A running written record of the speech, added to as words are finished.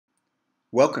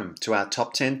Welcome to our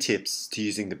top 10 tips to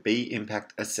using the B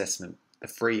Impact Assessment, a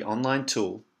free online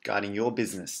tool guiding your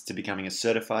business to becoming a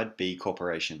certified B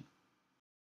Corporation.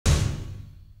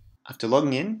 After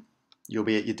logging in, you'll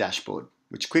be at your dashboard,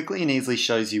 which quickly and easily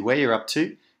shows you where you're up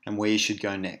to and where you should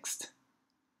go next.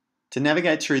 To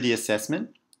navigate through the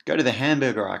assessment, go to the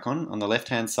hamburger icon on the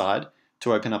left-hand side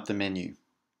to open up the menu.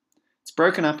 It's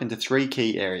broken up into three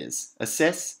key areas: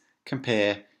 assess,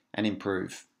 compare, and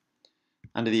improve.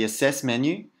 Under the Assess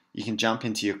menu, you can jump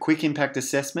into your Quick Impact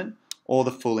Assessment or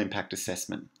the Full Impact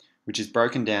Assessment, which is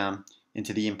broken down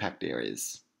into the impact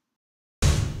areas.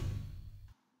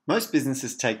 Most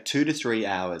businesses take 2 to 3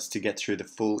 hours to get through the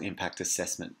Full Impact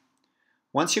Assessment.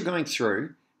 Once you're going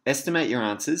through, estimate your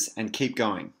answers and keep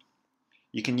going.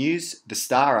 You can use the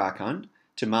star icon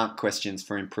to mark questions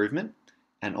for improvement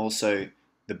and also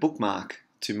the bookmark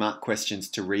to mark questions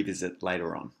to revisit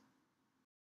later on.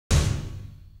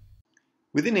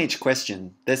 Within each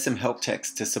question, there's some help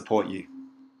text to support you.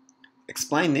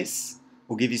 Explain this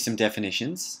will give you some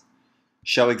definitions.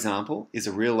 Show example is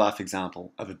a real-life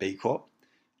example of a B Corp,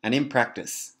 and in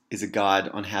practice is a guide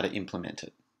on how to implement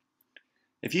it.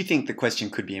 If you think the question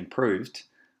could be improved,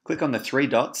 click on the 3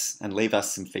 dots and leave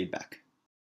us some feedback.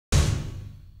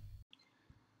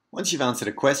 Once you've answered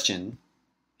a question,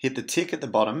 hit the tick at the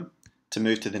bottom to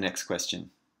move to the next question.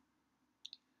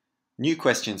 New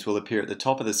questions will appear at the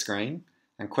top of the screen,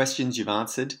 and questions you've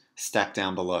answered stack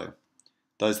down below.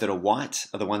 Those that are white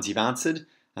are the ones you've answered,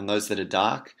 and those that are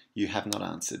dark you have not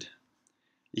answered.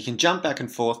 You can jump back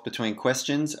and forth between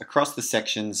questions across the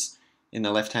sections in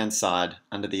the left-hand side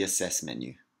under the Assess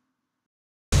menu.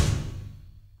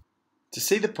 To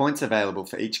see the points available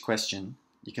for each question,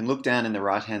 you can look down in the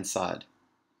right-hand side.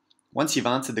 Once you've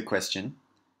answered the question,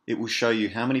 it will show you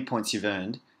how many points you've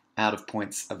earned out of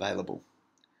points available.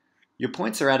 Your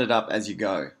points are added up as you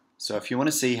go. So if you want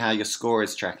to see how your score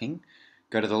is tracking,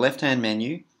 go to the left-hand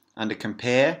menu under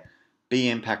Compare B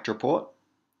Impact Report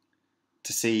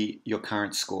to see your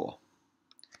current score.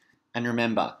 And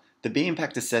remember, the B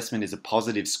Impact Assessment is a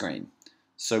positive screen,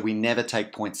 so we never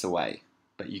take points away,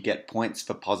 but you get points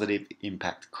for positive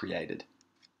impact created.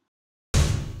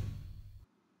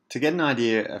 To get an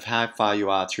idea of how far you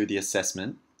are through the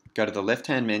assessment, go to the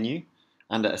left-hand menu,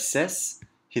 under Assess,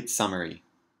 hit Summary.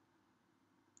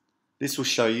 This will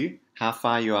show you how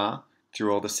far you are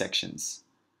through all the sections.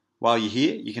 While you're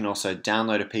here, you can also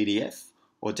download a PDF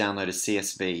or download a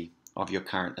CSV of your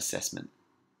current assessment.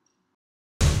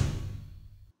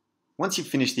 Once you've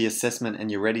finished the assessment and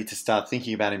you're ready to start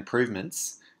thinking about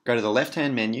improvements, go to the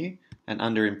left-hand menu and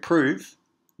under Improve,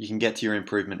 you can get to your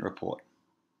improvement report.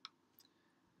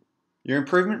 Your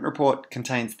improvement report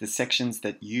contains the sections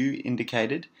that you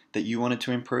indicated that you wanted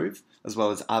to improve, as well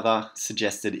as other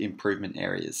suggested improvement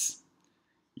areas.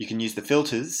 You can use the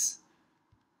filters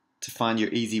to find your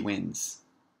easy wins.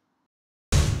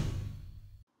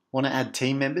 Want to add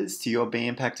team members to your B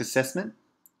Impact Assessment?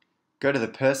 Go to the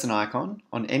person icon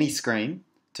on any screen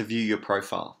to view your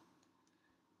profile.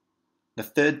 The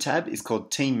third tab is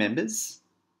called Team Members,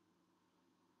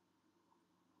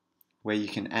 where you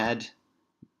can add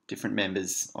different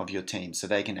members of your team so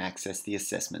they can access the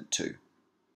assessment too.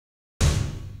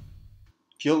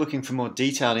 If you're looking for more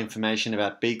detailed information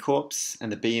about B Corps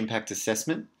and the B Impact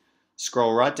Assessment,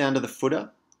 scroll right down to the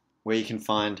footer where you can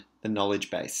find the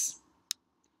knowledge base.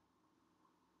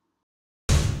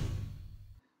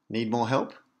 Need more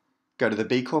help? Go to the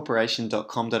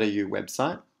bcorporation.com.au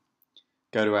website,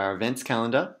 go to our events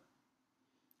calendar,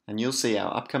 and you'll see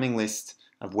our upcoming list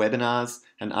of webinars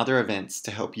and other events to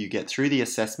help you get through the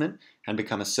assessment and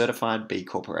become a certified B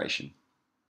Corporation.